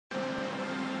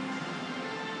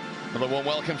Well, a warm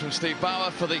welcome from Steve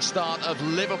Bauer for the start of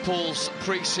Liverpool's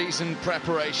pre-season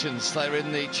preparations. They're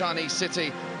in the Chinese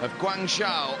city of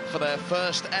Guangdong for their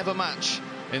first ever match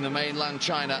in the mainland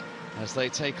China as they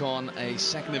take on a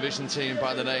second division team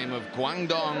by the name of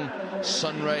Guangdong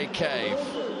Sunray Cave.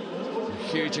 A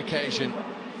huge occasion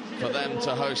for them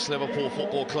to host Liverpool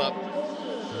Football Club.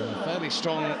 A fairly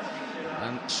strong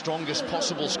and strongest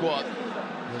possible squad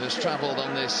that has travelled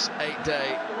on this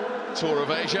 8-day tour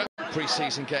of Asia.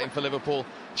 Pre-season game for Liverpool.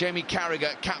 Jamie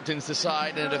Carragher captains the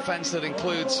side in a defence that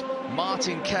includes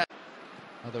Martin Kelly.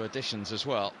 Other additions as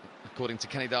well, according to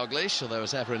Kenny Dalglish, although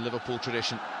as ever in Liverpool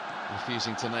tradition,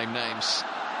 refusing to name names.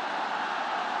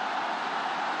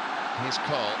 Here's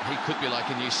Cole. He could be like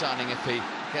a new signing if he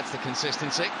gets the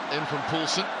consistency. In from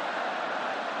Poulsen.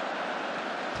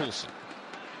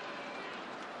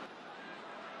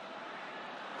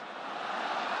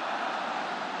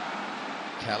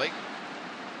 Kelly.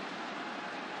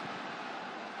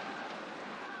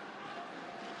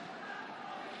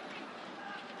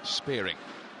 Spearing.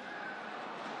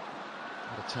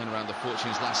 What a turnaround the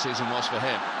fortunes last season was for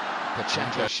him.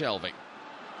 Pacheco shelving.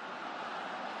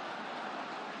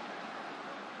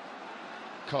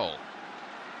 Cole.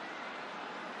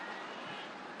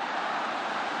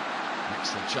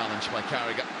 Excellent challenge by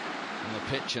Carragher on the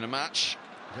pitch in a match.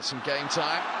 Get some game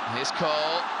time. Here's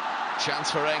Cole.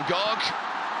 Chance for Ngog.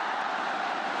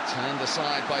 Turned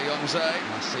aside by Yongze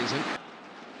last season.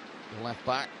 The left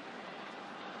back.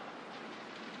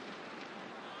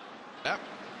 Yep.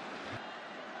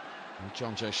 And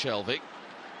Jonjo Shelvey.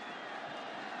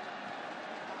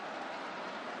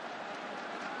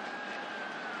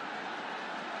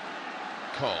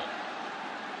 Cole.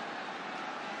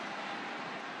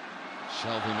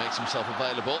 Shelvey makes himself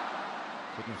available.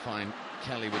 Couldn't find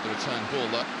Kelly with the return ball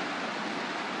though.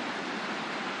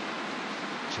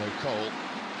 Joe Cole,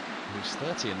 who's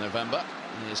 30 in November,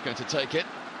 and he is going to take it.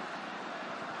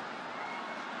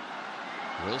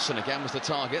 Wilson again was the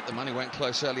target. The man who went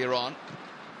close earlier on.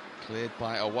 Cleared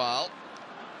by Awal.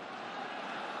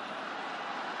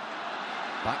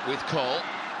 Back with Cole.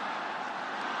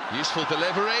 Useful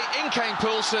delivery. In came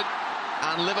Poulsen,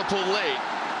 and Liverpool lead.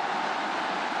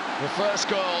 The first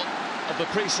goal of the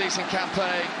pre-season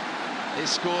campaign is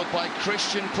scored by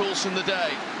Christian Poulsen the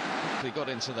day. They got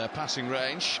into their passing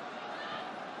range.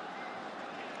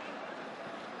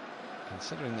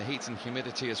 Considering the heat and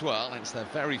humidity as well, it's their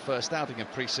very first outing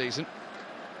of pre-season.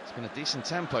 It's been a decent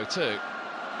tempo too.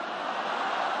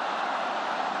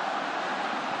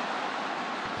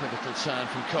 Pivotal turn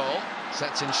from Cole.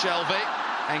 Sets in Shelvey.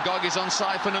 Ngog is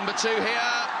onside for number 2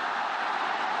 here.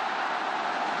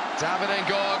 David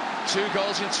Ngog, 2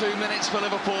 goals in 2 minutes for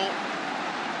Liverpool.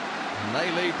 And they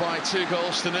lead by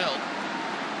 2-0.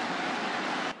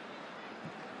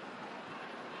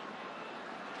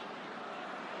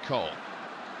 Cole.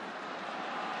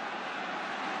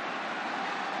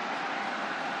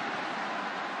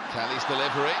 Kelly's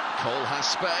delivery. Cole has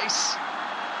space.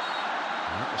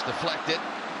 And that was deflected.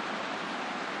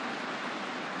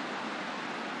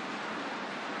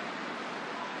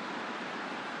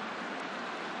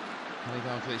 Kenny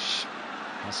Dalglish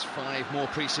has 5 more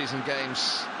pre-season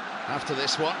games after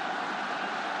this one.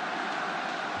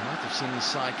 Might have seen the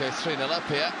side go 3-0 up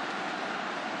here.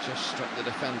 Just struck the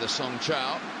defender Song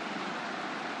Chow.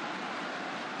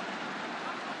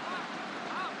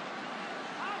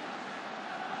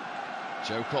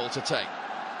 Joe Cole to take.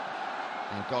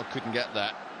 And God couldn't get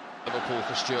that. Liverpool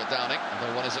for Stuart Downing,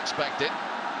 although one is expected.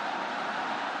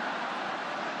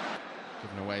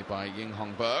 Given away by Ying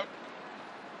Hong Bo.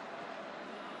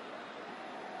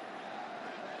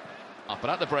 Up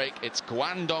and at the break, it's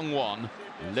Guangdong 1,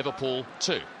 Liverpool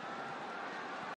 2.